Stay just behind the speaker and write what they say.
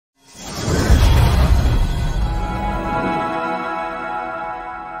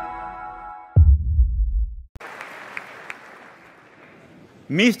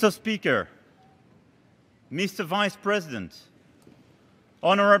Mr. Speaker, Mr. Vice President,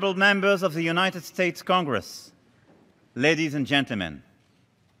 honorable members of the United States Congress, ladies and gentlemen,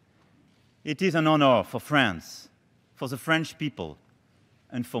 it is an honor for France, for the French people,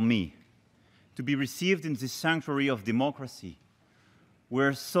 and for me to be received in this sanctuary of democracy,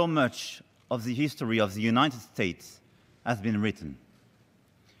 where so much of the history of the United States has been written.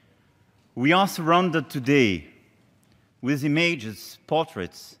 We are surrounded today with images,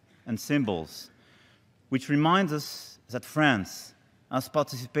 portraits, and symbols, which remind us that France has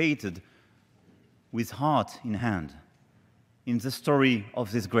participated with heart in hand in the story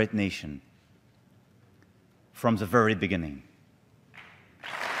of this great nation from the very beginning.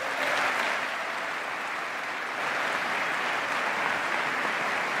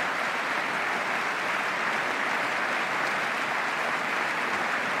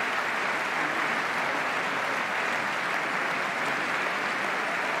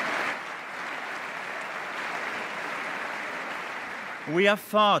 We have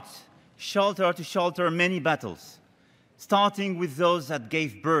fought shoulder to shoulder many battles, starting with those that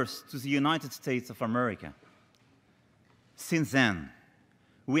gave birth to the United States of America. Since then,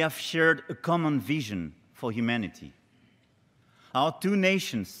 we have shared a common vision for humanity. Our two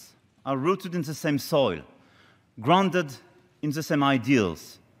nations are rooted in the same soil, grounded in the same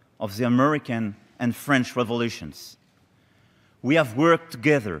ideals of the American and French revolutions. We have worked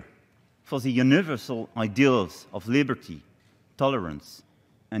together for the universal ideals of liberty, tolerance,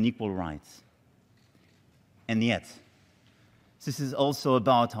 and equal rights. And yet, this is also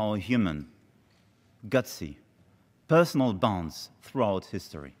about our human, gutsy, personal bonds throughout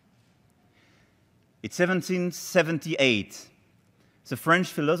history. In 1778, the French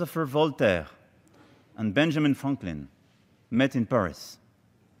philosopher Voltaire and Benjamin Franklin met in Paris.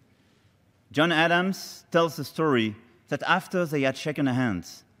 John Adams tells the story that after they had shaken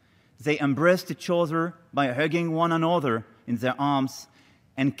hands, they embraced each other by hugging one another in their arms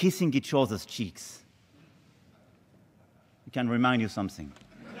and kissing each other's cheeks. It can remind you something.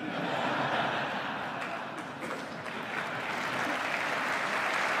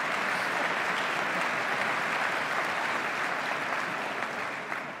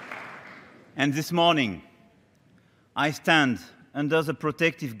 And this morning, I stand under the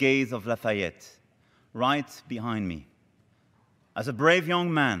protective gaze of Lafayette, right behind me. As a brave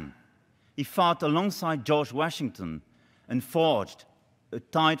young man, he fought alongside George Washington and forged a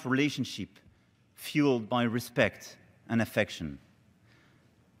tight relationship fueled by respect and affection.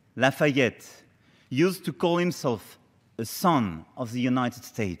 Lafayette used to call himself a son of the United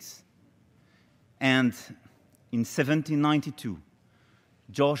States. And in 1792,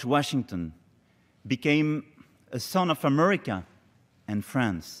 George Washington became a son of America and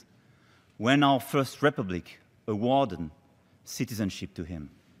France when our First Republic awarded citizenship to him.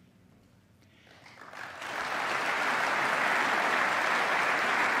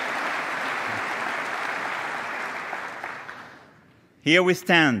 Here we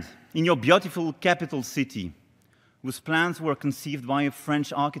stand in your beautiful capital city, whose plans were conceived by a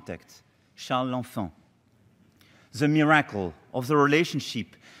French architect, Charles L'Enfant. The miracle of the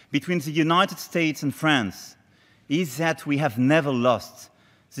relationship between the United States and France is that we have never lost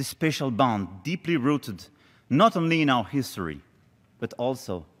this special bond deeply rooted not only in our history, but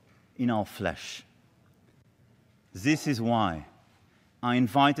also in our flesh. This is why I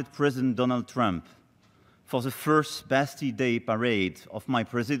invited President Donald Trump for the first Bastille Day parade of my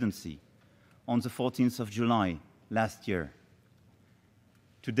presidency on the 14th of July last year.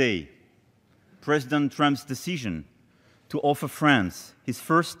 Today, President Trump's decision to offer France his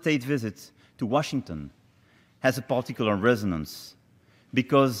first state visit to Washington has a particular resonance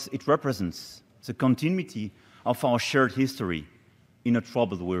because it represents the continuity of our shared history in a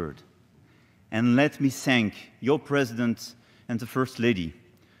troubled world. And let me thank your President and the First Lady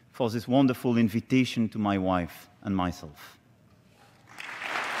for this wonderful invitation to my wife and myself.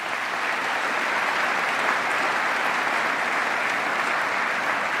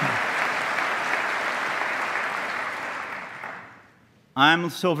 I am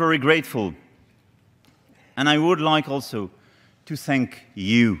so very grateful, and I would like also to thank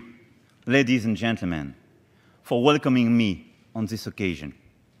you, ladies and gentlemen, for welcoming me on this occasion.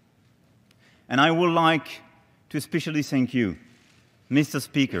 And I would like to especially thank you, Mr.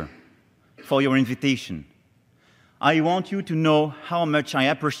 Speaker, for your invitation. I want you to know how much I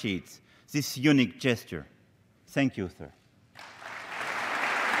appreciate this unique gesture. Thank you, sir.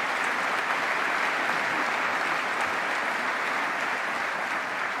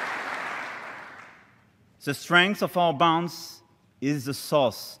 The strength of our bonds is the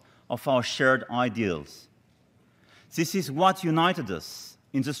source of our shared ideals. This is what united us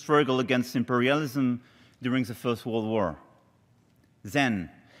in the struggle against imperialism during the First World War, then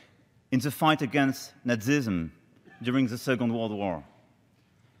in the fight against Nazism during the Second World War.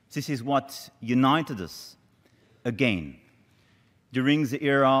 This is what united us again during the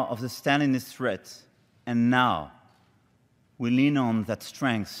era of the Stalinist threat, and now we lean on that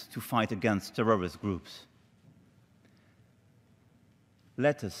strength to fight against terrorist groups.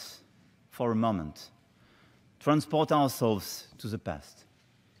 Let us, for a moment, transport ourselves to the past.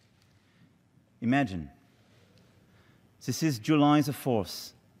 Imagine, this is July the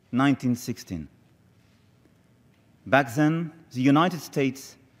 4th, 1916. Back then, the United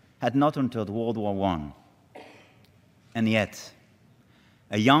States had not entered World War I. And yet,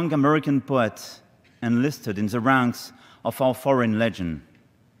 a young American poet enlisted in the ranks of our foreign legion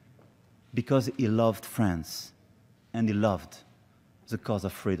because he loved France and he loved the cause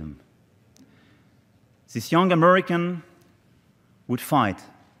of freedom. This young American would fight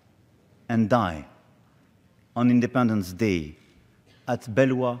and die on Independence Day at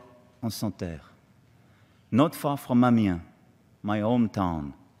Bellois-en-Santerre, not far from Amiens, my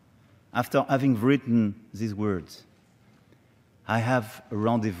hometown, after having written these words, "I have a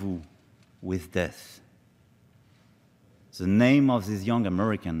rendezvous with death." The name of this young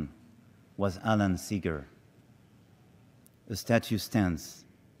American was Alan Seeger. A statue stands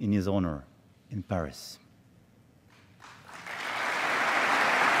in his honor in Paris.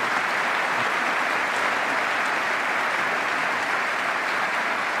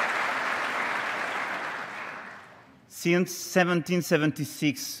 Since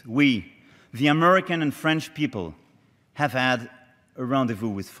 1776, we, the American and French people, have had a rendezvous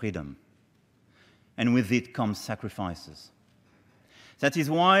with freedom. And with it comes sacrifices. That is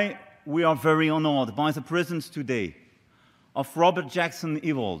why we are very honored by the presence today of Robert Jackson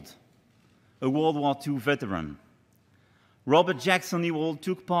Ewald, a World War II veteran. Robert Jackson Ewald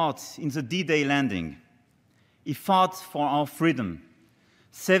took part in the D-Day landing. He fought for our freedom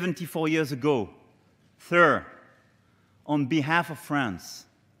 74 years ago. Sir, on behalf of France,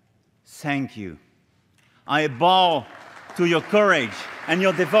 thank you. I bow to your courage and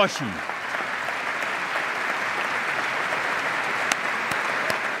your devotion.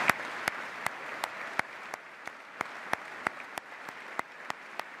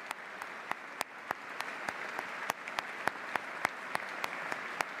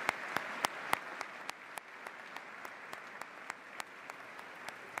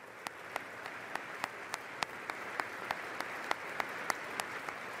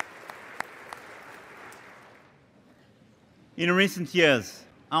 In recent years,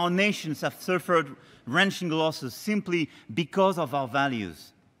 our nations have suffered wrenching losses simply because of our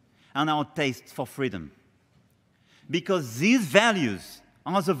values and our taste for freedom. Because these values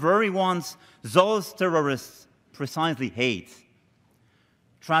are the very ones those terrorists precisely hate.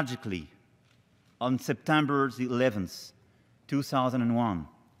 Tragically, on September the 11th, 2001,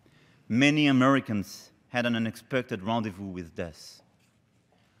 many Americans had an unexpected rendezvous with death.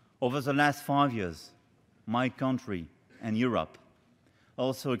 Over the last 5 years, my country and Europe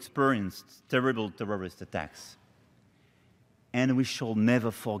also experienced terrible terrorist attacks. And we shall never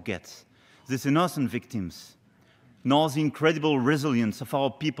forget these innocent victims, nor the incredible resilience of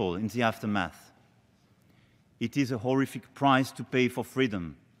our people in the aftermath. It is a horrific price to pay for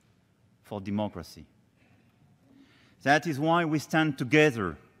freedom, for democracy. That is why we stand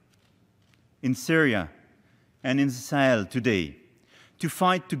together in Syria and in the Sahel today, to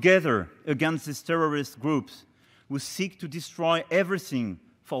fight together against these terrorist groups who seek to destroy everything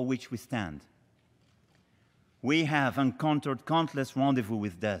for which we stand. We have encountered countless rendezvous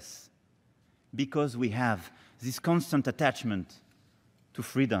with death because we have this constant attachment to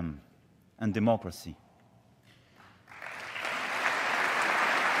freedom and democracy.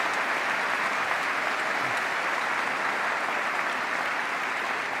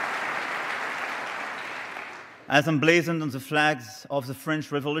 As emblazoned on the flags of the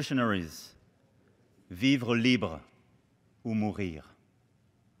French revolutionaries, vivre libre ou mourir.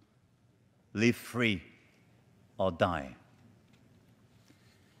 Live free or die.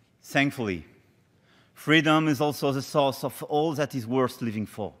 Thankfully, freedom is also the source of all that is worth living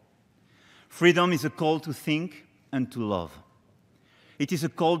for. Freedom is a call to think and to love. It is a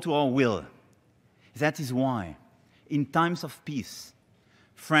call to our will. That is why, in times of peace,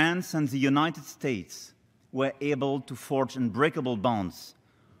 France and the United States were able to forge unbreakable bonds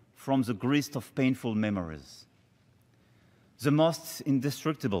from the grist of painful memories. The most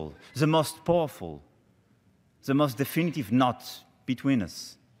indestructible, the most powerful, the most definitive knot between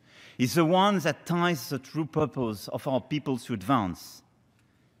us is the one that ties the true purpose of our people to advance.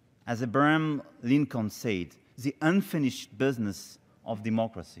 As Abraham Lincoln said, the unfinished business of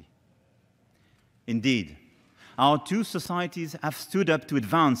democracy. Indeed, our two societies have stood up to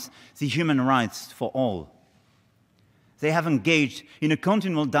advance the human rights for all. They have engaged in a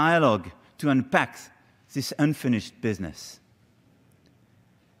continual dialogue to unpack this unfinished business.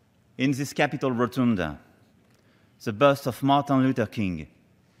 In this Capitol Rotunda, the bust of Martin Luther King,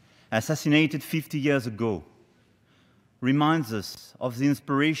 assassinated 50 years ago, reminds us of the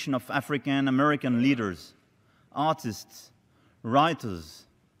inspiration of African-American leaders, artists, writers,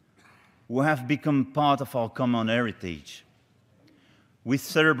 who have become part of our common heritage. We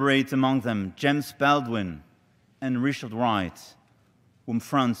celebrate among them James Baldwin and Richard Wright, whom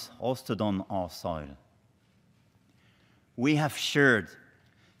France hosted on our soil. We have shared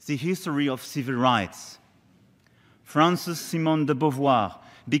the history of civil rights. Frances Simone de Beauvoir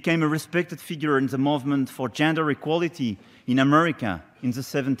became a respected figure in the movement for gender equality in America in the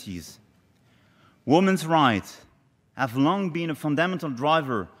 70s. Women's rights have long been a fundamental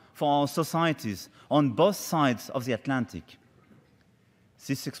driver for our societies on both sides of the Atlantic.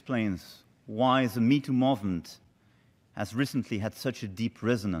 This explains why the Me Too movement has recently had such a deep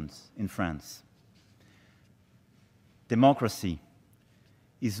resonance in France. Democracy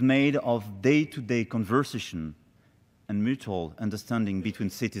is made of day-to-day conversation and mutual understanding between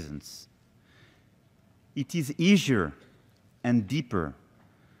citizens. It is easier and deeper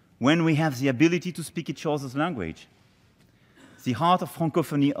when we have the ability to speak each other's language. The heart of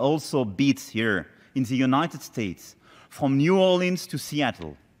Francophonie also beats here in the United States, from New Orleans to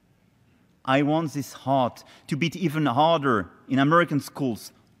Seattle. I want this heart to beat even harder in American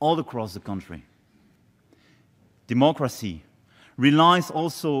schools all across the country. Democracy relies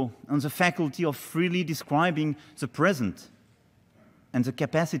also on the faculty of freely describing the present and the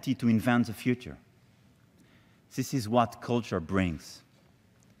capacity to invent the future. This is what culture brings.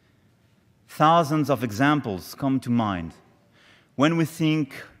 Thousands of examples come to mind when we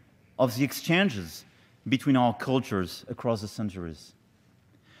think of the exchanges between our cultures across the centuries.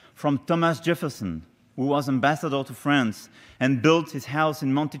 From Thomas Jefferson, who was ambassador to France and built his house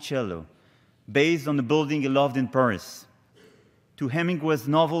in Monticello, based on the building he loved in Paris, to Hemingway's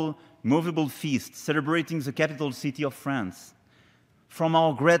novel Movable Feast, celebrating the capital city of France, from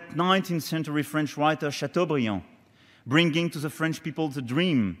our great 19th century French writer Chateaubriand, bringing to the French people the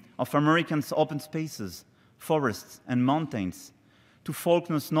dream of Americans' open spaces, forests, and mountains, to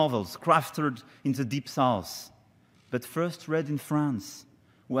Faulkner's novels crafted in the Deep South, but first read in France,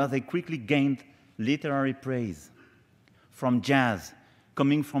 where they quickly gained literary praise. From jazz,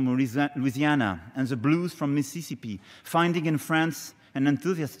 coming from Louisiana, and the blues from Mississippi, finding in France an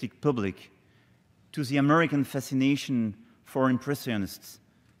enthusiastic public, to the American fascination for Impressionists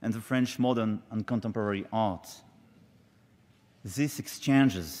and the French modern and contemporary art. These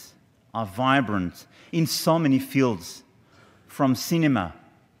exchanges are vibrant in so many fields, from cinema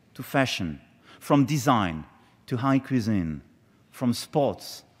to fashion, from design to high cuisine, from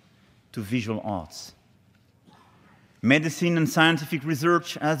sports to visual arts. Medicine and scientific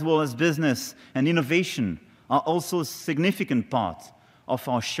research, as well as business and innovation, are also a significant part of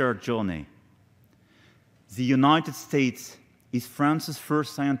our shared journey. The United States is France's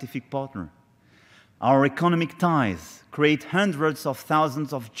first scientific partner. Our economic ties create hundreds of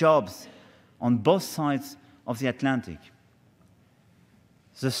thousands of jobs on both sides of the Atlantic.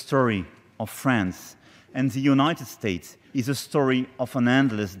 The story of France and the United States is a story of an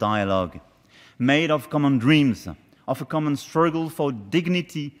endless dialogue, made of common dreams, of a common struggle for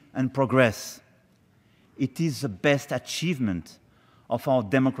dignity and progress. It is the best achievement of our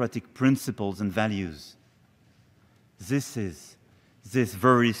democratic principles and values. This is this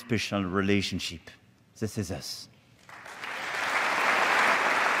very special relationship. This is us.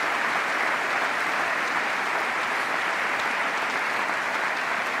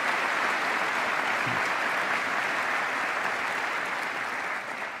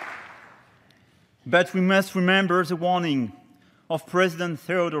 But we must remember the warning of President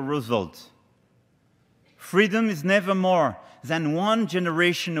Theodore Roosevelt. Freedom is never more than one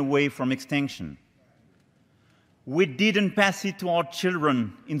generation away from extinction. We didn't pass it to our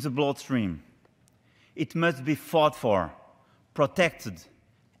children in the bloodstream. It must be fought for, protected,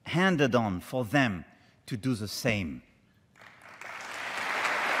 handed on for them to do the same.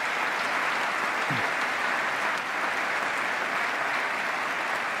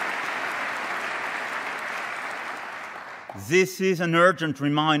 This is an urgent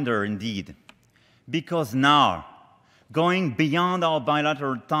reminder indeed, because now, going beyond our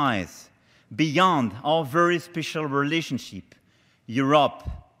bilateral ties, beyond our very special relationship, Europe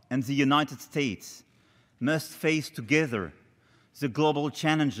and the United States must face together the global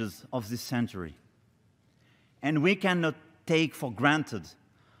challenges of this century. And we cannot take for granted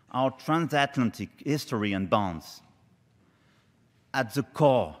our transatlantic history and bonds. At the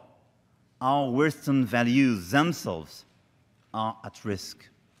core, our Western values themselves are at risk.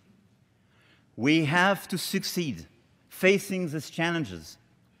 We have to succeed facing these challenges,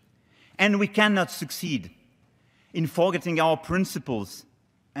 and we cannot succeed in forgetting our principles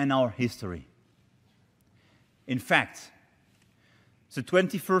and our history. In fact, the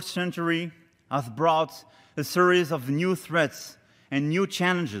 21st century has brought a series of new threats and new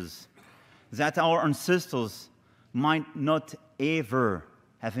challenges that our ancestors might not ever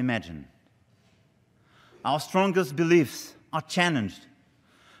have imagined. Our strongest beliefs are challenged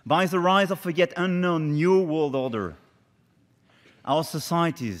by the rise of a yet unknown new world order. Our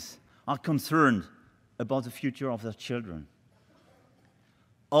societies are concerned about the future of their children.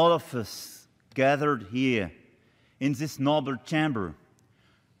 All of us gathered here in this noble chamber,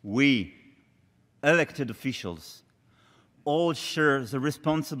 we, elected officials, all share the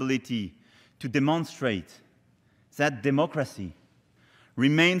responsibility to demonstrate that democracy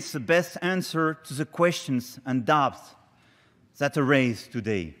remains the best answer to the questions and doubts that arise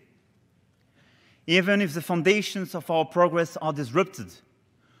today. Even if the foundations of our progress are disrupted,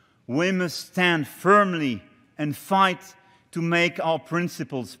 we must stand firmly and fight to make our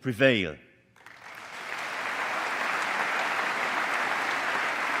principles prevail.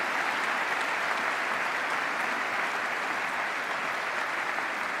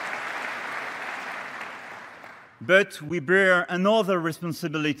 But we bear another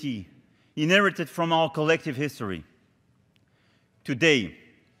responsibility inherited from our collective history. Today,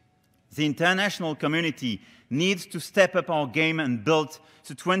 the international community needs to step up our game and build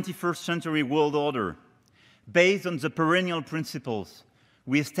the 21st century world order based on the perennial principles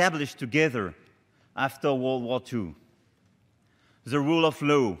we established together after World War II. The rule of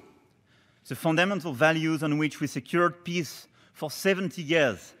law, the fundamental values on which we secured peace for 70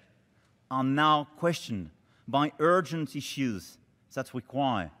 years, are now questioned by urgent issues that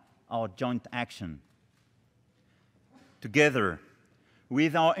require our joint action. Together,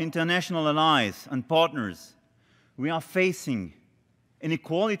 with our international allies and partners, we are facing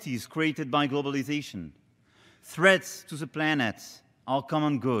inequalities created by globalization, threats to the planet, our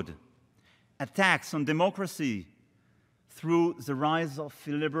common good, attacks on democracy through the rise of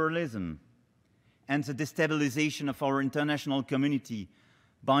illiberalism, and the destabilization of our international community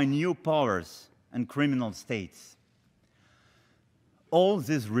by new powers and criminal states. All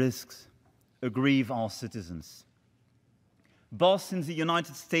these risks aggrieve our citizens. Both in the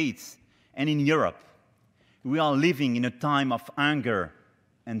United States and in Europe, we are living in a time of anger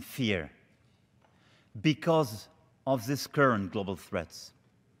and fear because of these current global threats.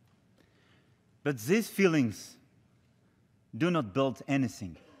 But these feelings do not build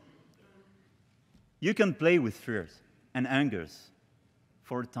anything. You can play with fears and angers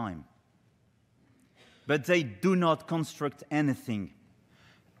for a time, but they do not construct anything.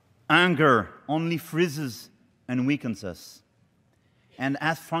 Anger only freezes and weakens us. And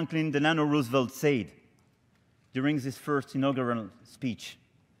as Franklin Delano Roosevelt said during his first inaugural speech,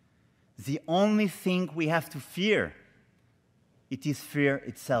 the only thing we have to fear, it is fear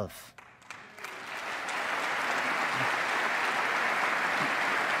itself.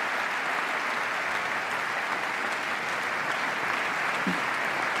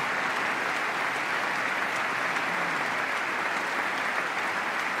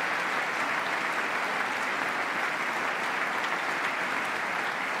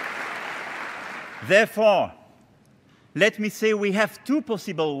 Therefore, let me say we have two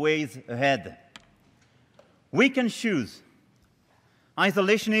possible ways ahead. We can choose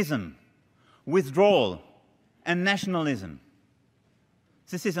isolationism, withdrawal, and nationalism.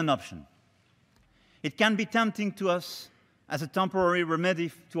 This is an option. It can be tempting to us as a temporary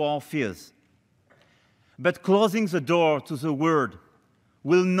remedy to our fears. But closing the door to the word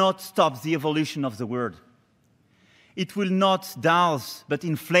will not stop the evolution of the word. It will not douse but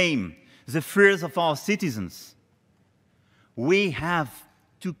inflame the fears of our citizens. We have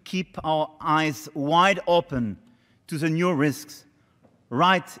to keep our eyes wide open to the new risks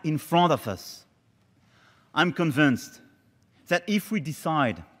right in front of us. I'm convinced that if we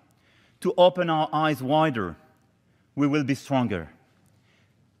decide to open our eyes wider, we will be stronger.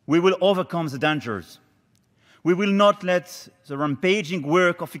 We will overcome the dangers. We will not let the rampaging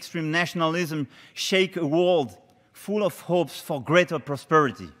work of extreme nationalism shake a world full of hopes for greater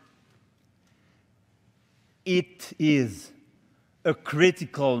prosperity. It is a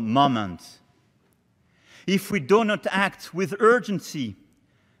critical moment. If we do not act with urgency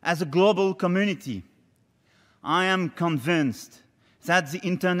as a global community, I am convinced that the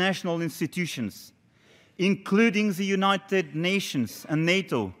international institutions, including the United Nations and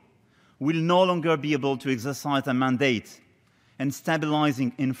NATO, will no longer be able to exercise their mandate and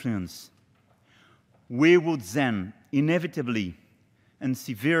stabilizing influence. We would then inevitably and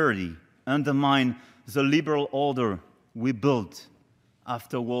severely undermine the liberal order we built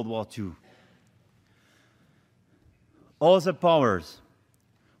after World War II. Other powers,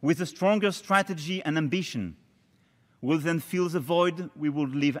 with a stronger strategy and ambition, will then fill the void we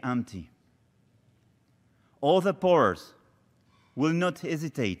would leave empty. Other powers will not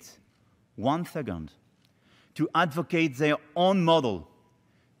hesitate 1 second to advocate their own model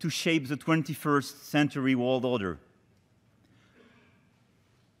to shape the 21st century world order.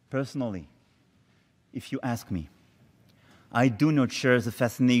 Personally, if you ask me, I do not share the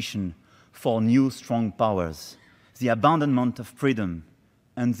fascination for new strong powers, the abandonment of freedom,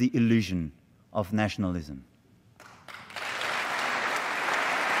 and the illusion of nationalism.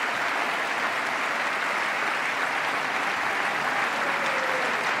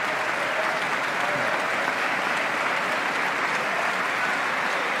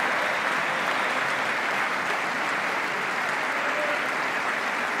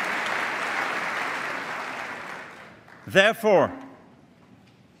 Therefore,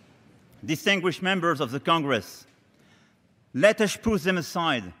 distinguished members of the Congress, let us put them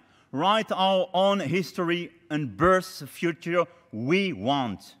aside, write our own history, and birth the future we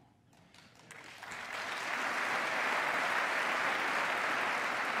want.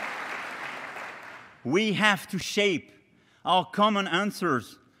 We have to shape our common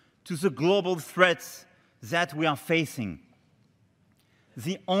answers to the global threats that we are facing.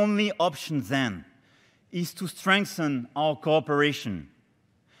 The only option then is to strengthen our cooperation.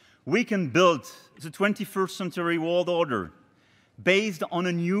 We can build the 21st century world order based on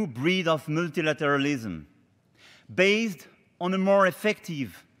a new breed of multilateralism, based on a more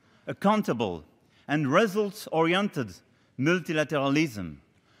effective, accountable, and results-oriented multilateralism,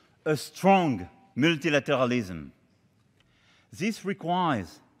 a strong multilateralism. This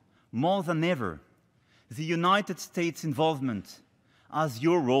requires, more than ever, the United States' involvement, as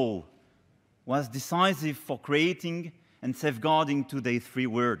your role was decisive for creating and safeguarding today's free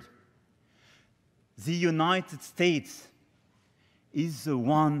world. The United States is the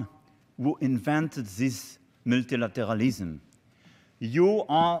one who invented this multilateralism. You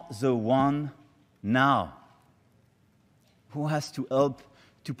are the one now who has to help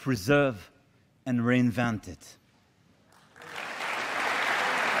to preserve and reinvent it.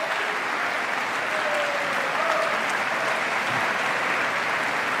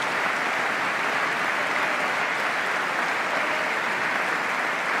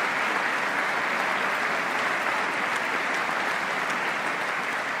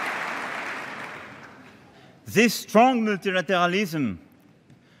 This strong multilateralism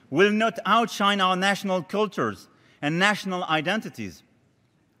will not outshine our national cultures and national identities.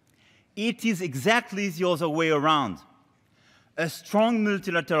 It is exactly the other way around. A strong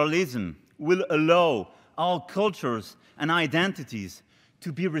multilateralism will allow our cultures and identities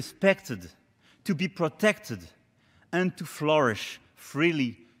to be respected, to be protected, and to flourish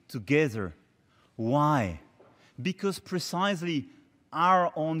freely together. Why? Because precisely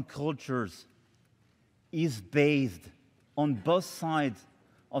our own cultures is based on both sides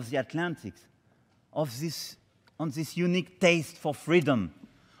of the Atlantic, on this unique taste for freedom,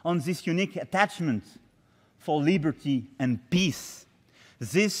 on this unique attachment for liberty and peace.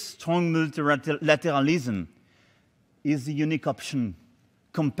 This strong multilateralism is the unique option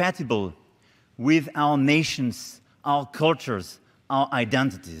compatible with our nations, our cultures, our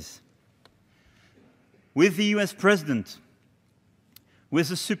identities. With the US President, with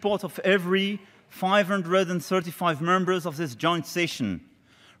the support of every 535 members of this joint session,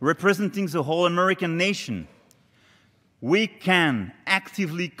 representing the whole American nation, we can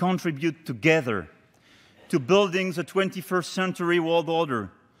actively contribute together to building the 21st century world order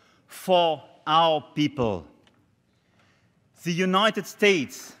for our people. The United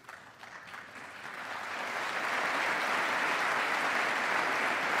States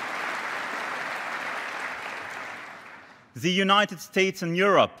and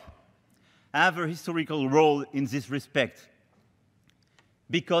Europe have a historical role in this respect,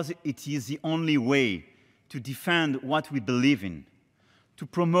 because it is the only way to defend what we believe in, to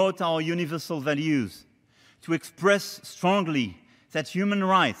promote our universal values, to express strongly that human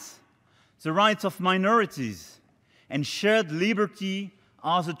rights, the rights of minorities, and shared liberty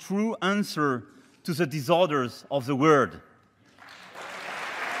are the true answer to the disorders of the world.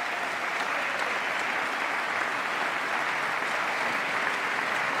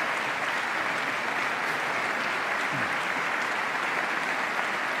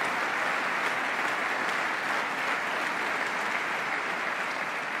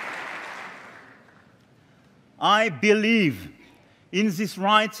 I believe in these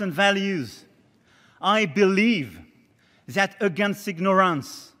rights and values. I believe that against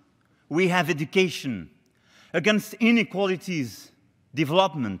ignorance, we have education. Against inequalities,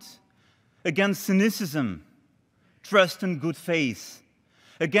 development. Against cynicism, trust and good faith.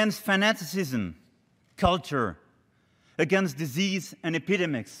 Against fanaticism, culture. Against disease and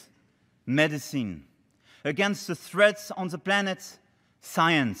epidemics, medicine. Against the threats on the planet,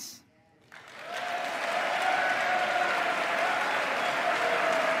 science.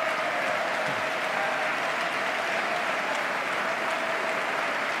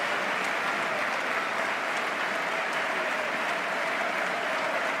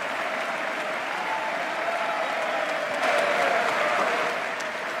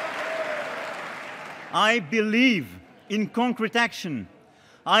 I believe in concrete action.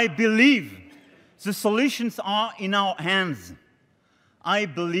 I believe the solutions are in our hands. I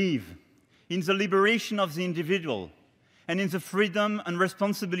believe in the liberation of the individual and in the freedom and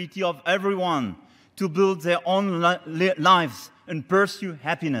responsibility of everyone to build their own lives and pursue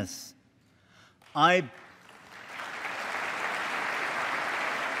happiness. I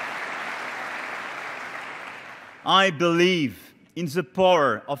believe in the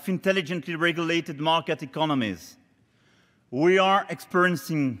power of intelligently regulated market economies. We are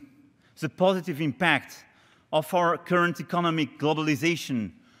experiencing the positive impact of our current economic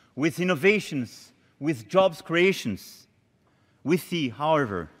globalization with innovations, with jobs creations. We see,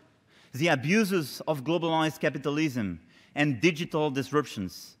 however, the abuses of globalized capitalism and digital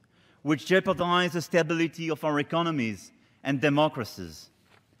disruptions, which jeopardize the stability of our economies and democracies.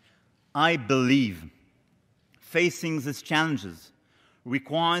 I believe facing these challenges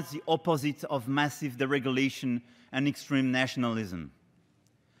requires the opposite of massive deregulation and extreme nationalism.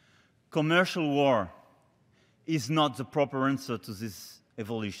 Commercial war is not the proper answer to these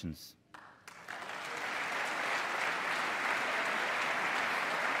evolutions.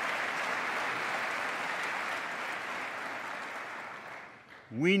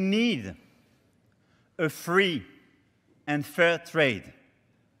 We need a free and fair trade,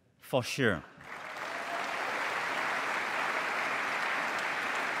 for sure.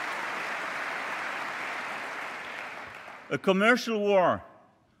 A commercial war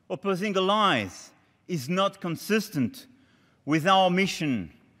opposing allies is not consistent with our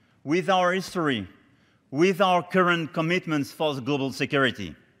mission, with our history, with our current commitments for global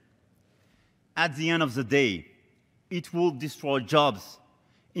security. At the end of the day, it will destroy jobs,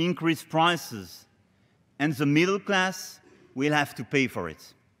 increase prices, and the middle class will have to pay for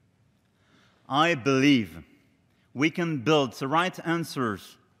it. I believe we can build the right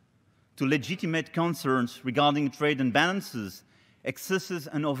answers to legitimate concerns regarding trade imbalances, excesses,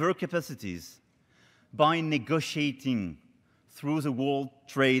 and overcapacities by negotiating through the World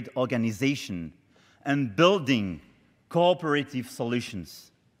Trade Organization and building cooperative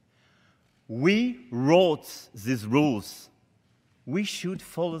solutions. We wrote these rules. We should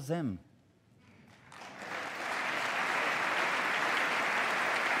follow them.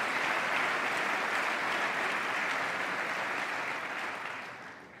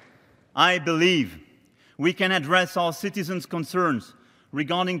 I believe we can address our citizens' concerns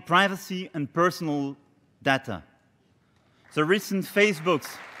regarding privacy and personal data. The recent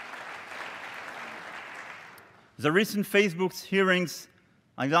Facebook's hearings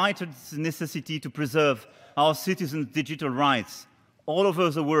highlighted the necessity to preserve our citizens' digital rights all over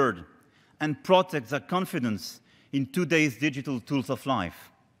the world and protect their confidence in today's digital tools of life.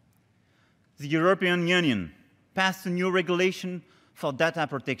 The European Union passed a new regulation for data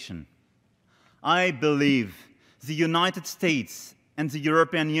protection. I believe the United States and the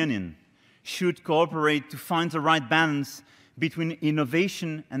European Union should cooperate to find the right balance between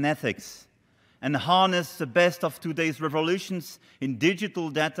innovation and ethics and harness the best of today's revolutions in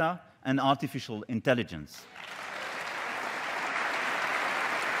digital data and artificial intelligence.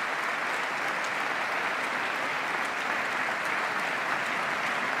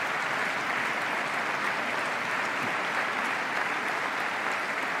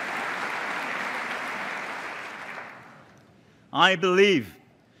 I believe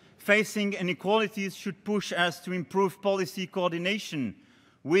facing inequalities should push us to improve policy coordination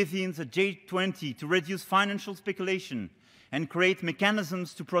within the G20 to reduce financial speculation and create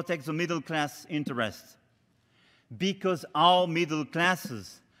mechanisms to protect the middle class interests. Because our middle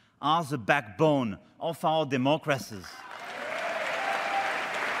classes are the backbone of our democracies.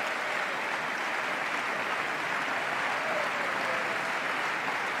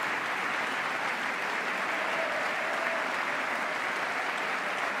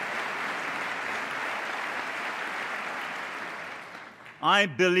 I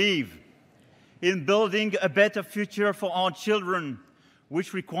believe in building a better future for our children,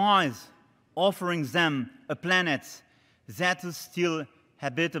 which requires offering them a planet that is still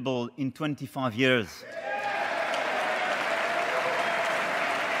habitable in 25 years.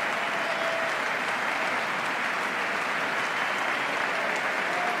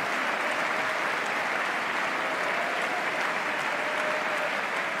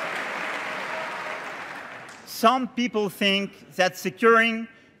 Some people think that securing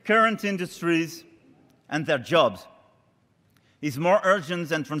current industries and their jobs is more urgent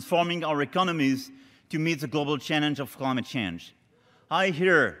than transforming our economies to meet the global challenge of climate change. I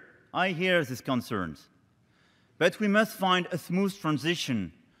hear these concerns, but we must find a smooth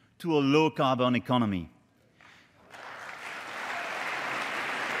transition to a low-carbon economy.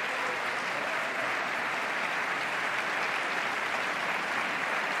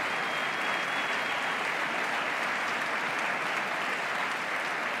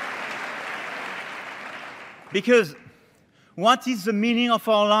 Because what is the meaning of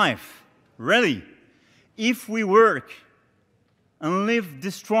our life, really, if we work and live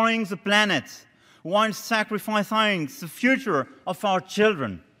destroying the planet while sacrificing the future of our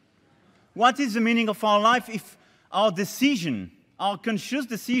children? What is the meaning of our life if our decision, our conscious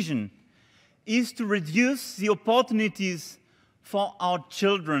decision, is to reduce the opportunities for our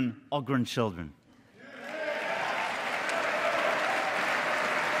children or grandchildren?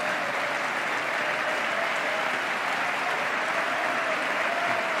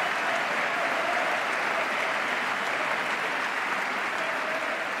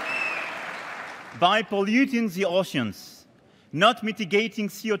 By polluting the oceans, not mitigating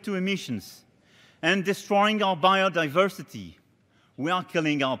CO2 emissions, and destroying our biodiversity, we are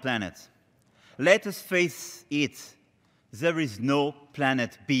killing our planet. Let us face it, there is no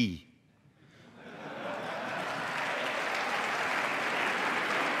planet B.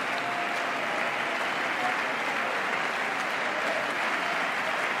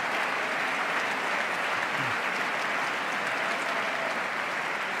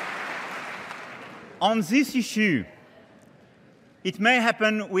 On this issue, it may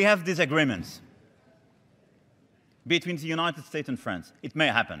happen we have disagreements between the United States and France. It may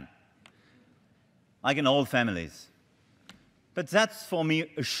happen, like in all families. But that's, for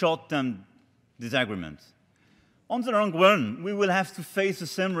me, a short-term disagreement. On the long run, we will have to face the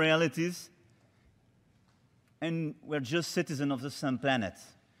same realities, and we're just citizens of the same planet.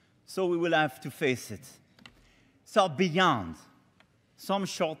 So we will have to face it. So beyond some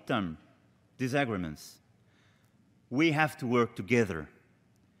short-term disagreements, we have to work together.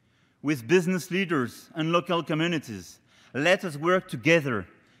 With business leaders and local communities, let us work together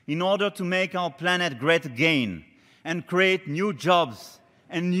in order to make our planet great again and create new jobs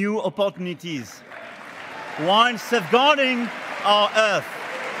and new opportunities while safeguarding our Earth.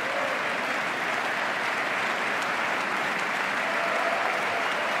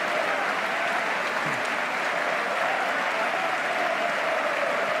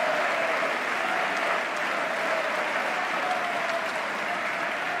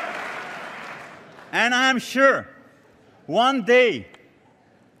 And I'm sure one day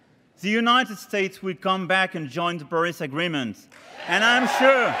the United States will come back and join the Paris Agreement. And I'm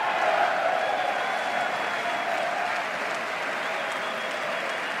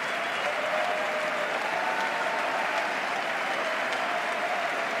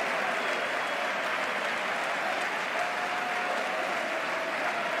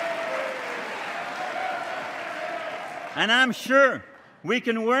sure we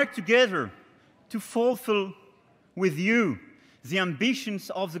can work together to fulfill with you the ambitions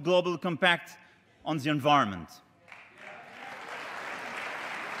of the Global Compact on the environment.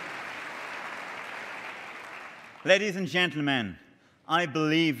 Ladies and gentlemen, I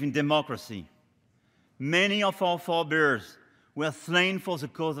believe in democracy. Many of our forebears were slain for the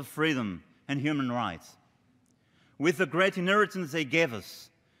cause of freedom and human rights. With the great inheritance they gave us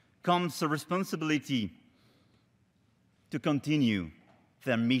comes the responsibility to continue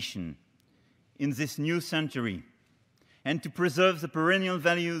their mission in this new century and to preserve the perennial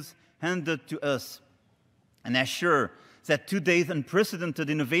values handed to us and assure that today's unprecedented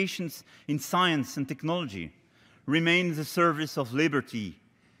innovations in science and technology remain in the service of liberty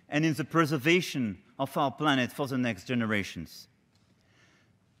and in the preservation of our planet for the next generations.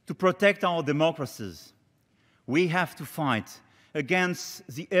 To protect our democracies, we have to fight against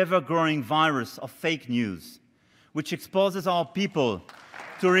the ever-growing virus of fake news, which exposes our people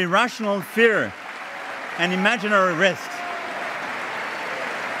to irrational fear and imaginary risks.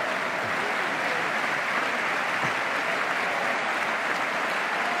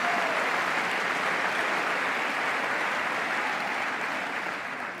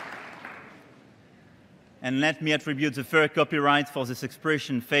 And let me attribute the fair copyright for this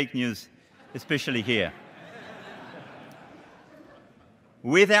expression, fake news, especially here.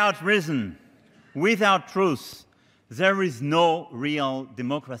 Without reason, without truth, there is no real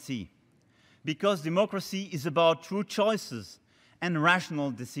democracy. Because democracy is about true choices and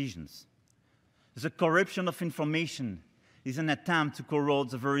rational decisions. The corruption of information is an attempt to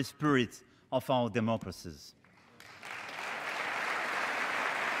corrode the very spirit of our democracies.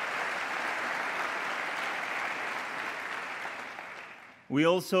 We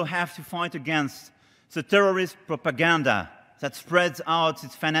also have to fight against the terrorist propaganda that spreads out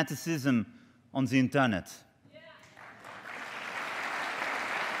its fanaticism on the internet.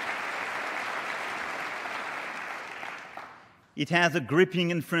 It has a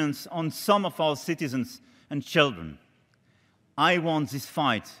gripping influence on some of our citizens and children. I want this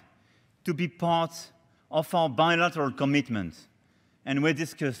fight to be part of our bilateral commitment, and we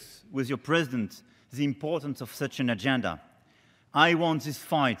discussed with your President the importance of such an agenda. I want this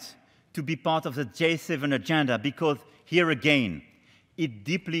fight to be part of the J7 agenda because, here again, it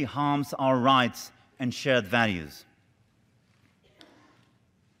deeply harms our rights and shared values.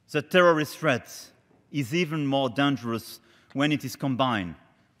 The terrorist threat is even more dangerous when it is combined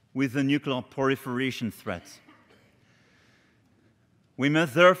with the nuclear proliferation threat. We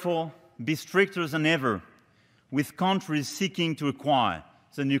must therefore be stricter than ever with countries seeking to acquire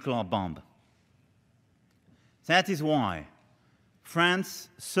the nuclear bomb. That is why France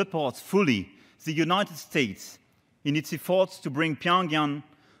supports fully the United States in its efforts to bring Pyongyang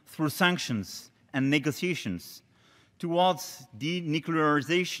through sanctions and negotiations towards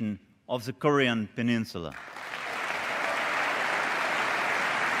denuclearization of the Korean Peninsula.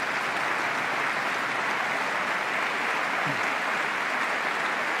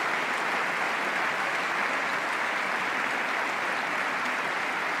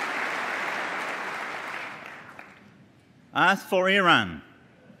 As for Iran,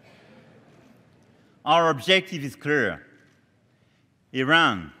 our objective is clear.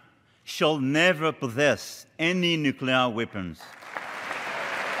 Iran shall never possess any nuclear weapons.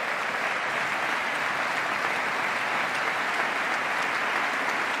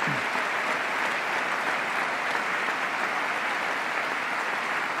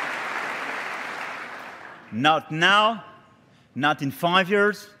 Not now, not in 5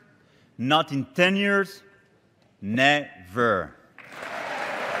 years, not in 10 years, never.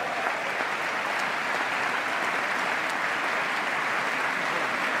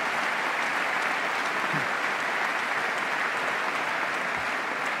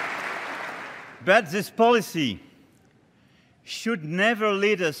 But this policy should never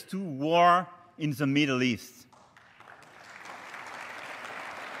lead us to war in the Middle East.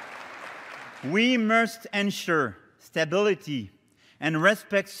 We must ensure stability and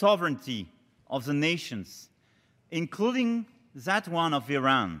respect sovereignty of the nations, including that one of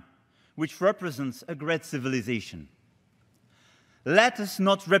Iran, which represents a great civilization. Let us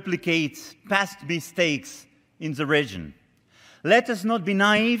not replicate past mistakes in the region. Let us not be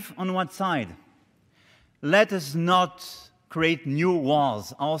naive on one side. Let us not create new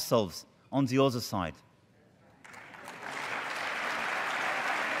wars ourselves on the other side.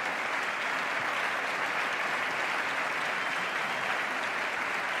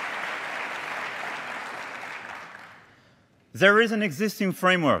 There is an existing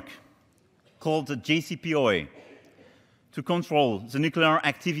framework called the JCPOA to control the nuclear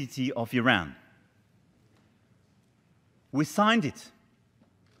activity of Iran. We signed it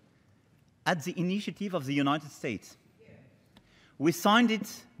at the initiative of the United States. We signed it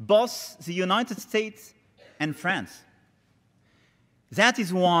both the United States and France. That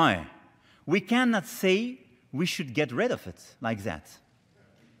is why we cannot say we should get rid of it like that.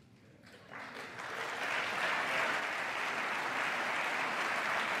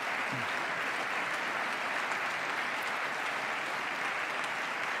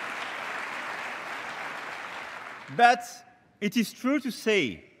 But it is true to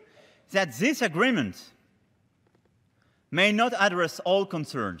say that this agreement may not address all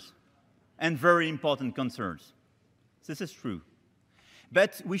concerns, and very important concerns. This is true.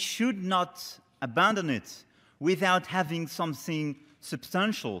 But we should not abandon it without having something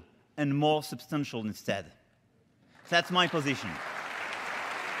substantial and more substantial instead. That's my position.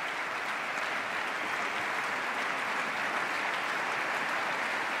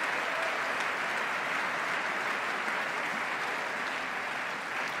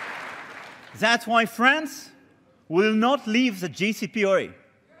 That's why France will not leave the JCPOA,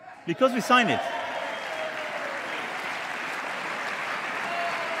 because we signed it.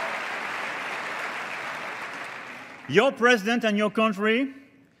 Your president and your country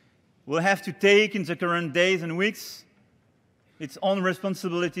will have to take in the current days and weeks its own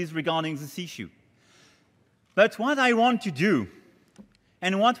responsibilities regarding this issue. But what I want to do,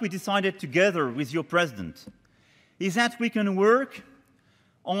 and what we decided together with your president, is that we can work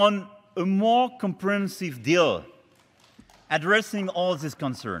on a more comprehensive deal addressing all this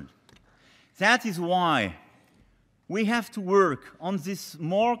concern. That is why we have to work on this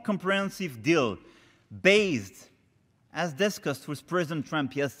more comprehensive deal based, as discussed with President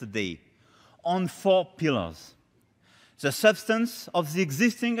Trump yesterday, on 4 pillars. The substance of the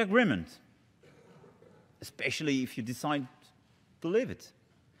existing agreement, especially if you decide to leave it.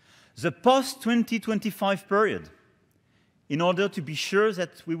 The post-2025 period, in order to be sure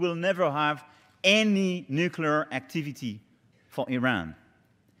that we will never have any nuclear activity for Iran.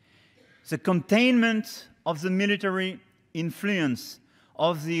 The containment of the military influence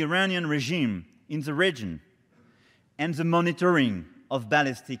of the Iranian regime in the region, and the monitoring of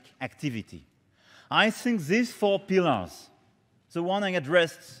ballistic activity. I think these 4 pillars, the one I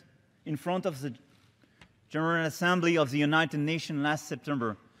addressed in front of the General Assembly of the United Nations last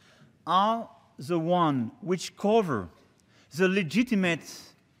September, are the one which cover the legitimate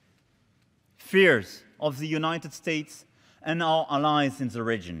fears of the United States and our allies in the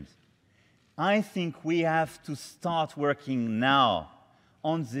region. I think we have to start working now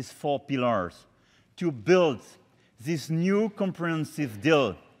on these 4 pillars to build this new comprehensive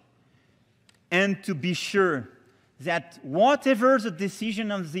deal and to be sure that whatever the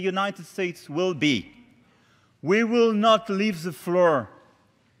decision of the United States will be, we will not leave the floor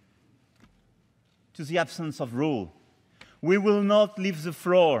to the absence of rule. We will not leave the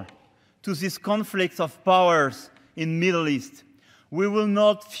floor to these conflicts of powers in the Middle East. We will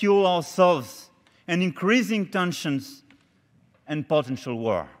not fuel ourselves in increasing tensions and potential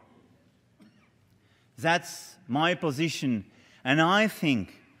war. That's my position, and I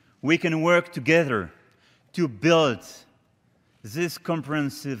think we can work together to build this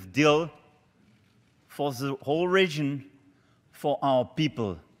comprehensive deal for the whole region, for our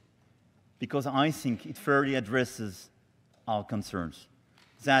people, because I think it fairly addresses our concerns.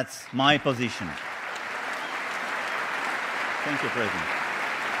 That's my position. Thank you, President.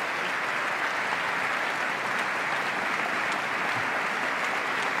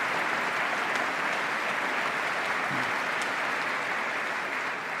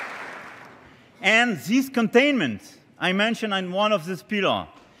 And this containment, I mentioned in one of these pillars,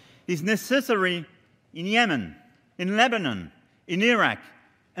 is necessary in Yemen, in Lebanon, in Iraq,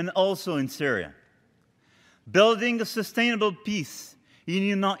 and also in Syria. Building a sustainable peace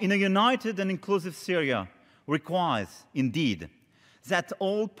in a united and inclusive Syria requires, indeed, that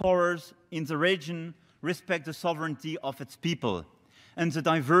all powers in the region respect the sovereignty of its people and the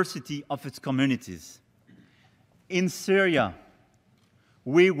diversity of its communities. In Syria,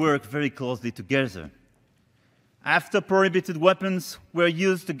 we work very closely together. After prohibited weapons were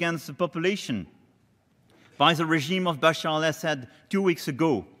used against the population by the regime of Bashar al-Assad 2 weeks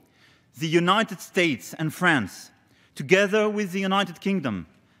ago, the United States and France, together with the United Kingdom,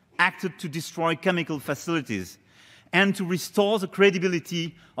 acted to destroy chemical facilities and to restore the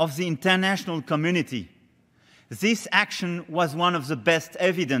credibility of the international community. This action was one of the best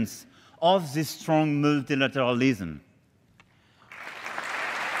evidence of this strong multilateralism.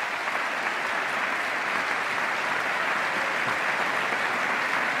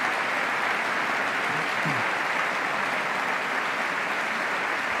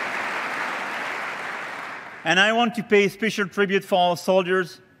 And I want to pay special tribute for our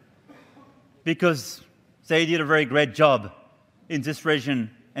soldiers because they did a very great job in this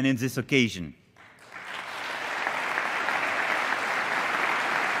region and in this occasion.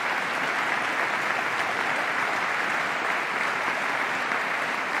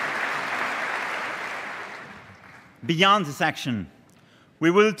 Beyond this action, we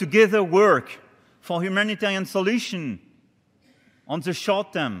will together work for humanitarian solution on the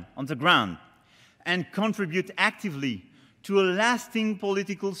short term, on the ground, and contribute actively to a lasting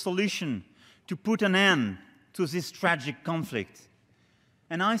political solution to put an end to this tragic conflict.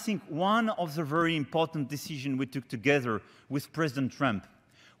 And I think one of the very important decisions we took together with President Trump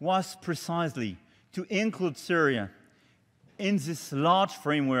was precisely to include Syria in this large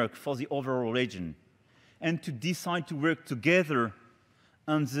framework for the overall region and to decide to work together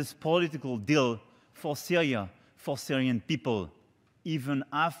on this political deal for Syria, for Syrian people, even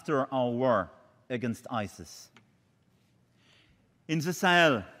after our war against ISIS. In the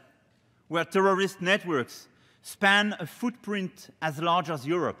Sahel, where terrorist networks span a footprint as large as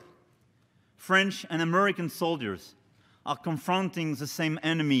Europe, French and American soldiers are confronting the same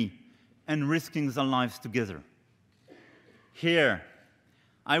enemy and risking their lives together. Here,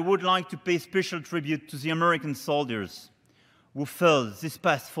 I would like to pay special tribute to the American soldiers who fell this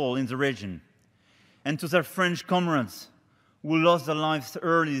past fall in the region, and to their French comrades who lost their lives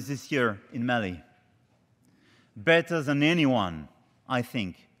early this year in Mali. Better than anyone, I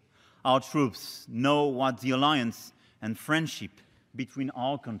think, our troops know what the alliance and friendship between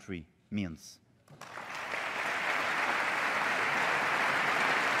our country means.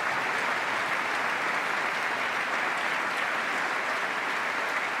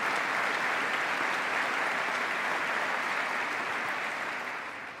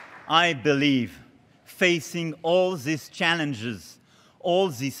 I believe facing all these challenges, all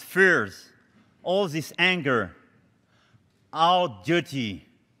these fears, all this anger, our duty,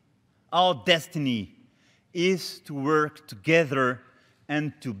 our destiny is to work together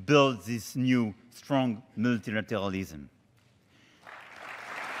and to build this new, strong multilateralism.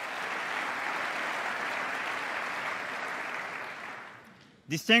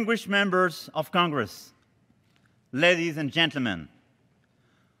 Distinguished members of Congress, ladies and gentlemen,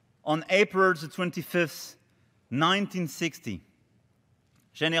 on April the 25th, 1960,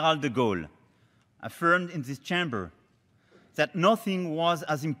 General de Gaulle affirmed in this chamber that nothing was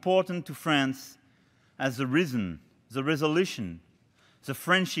as important to France as the reason, the resolution, the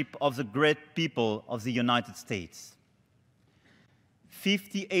friendship of the great people of the United States.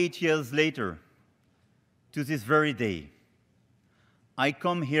 58 years later, to this very day, I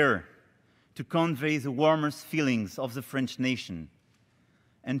come here to convey the warmest feelings of the French nation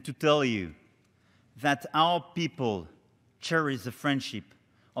and to tell you that our people cherish the friendship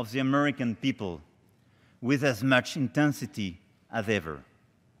of the American people with as much intensity as ever.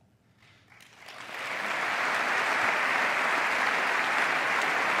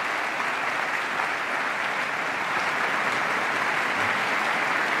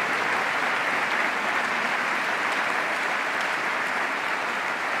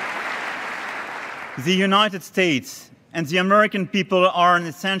 The United States and the American people are an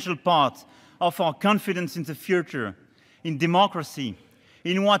essential part of our confidence in the future, in democracy,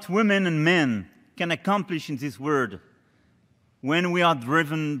 in what women and men can accomplish in this world when we are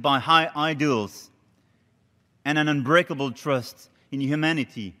driven by high ideals and an unbreakable trust in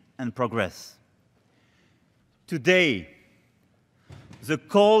humanity and progress. Today, the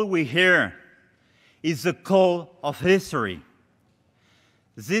call we hear is the call of history.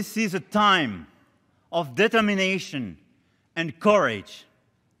 This is a time of determination and courage.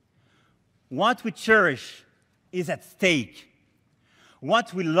 What we cherish is at stake.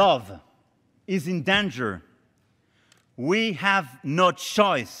 What we love is in danger. We have no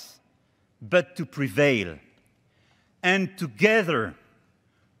choice but to prevail. And together,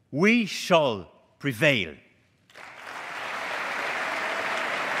 we shall prevail.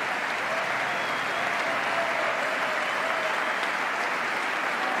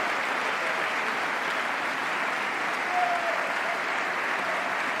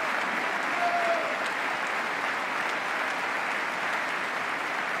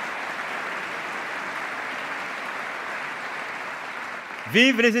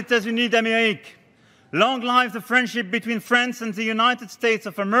 Vive les États-Unis d'Amérique! Long live the friendship between France and the United States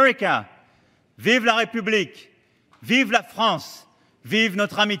of America! Vive la République! Vive la France! Vive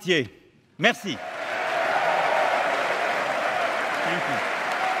notre amitié! Merci. Thank you.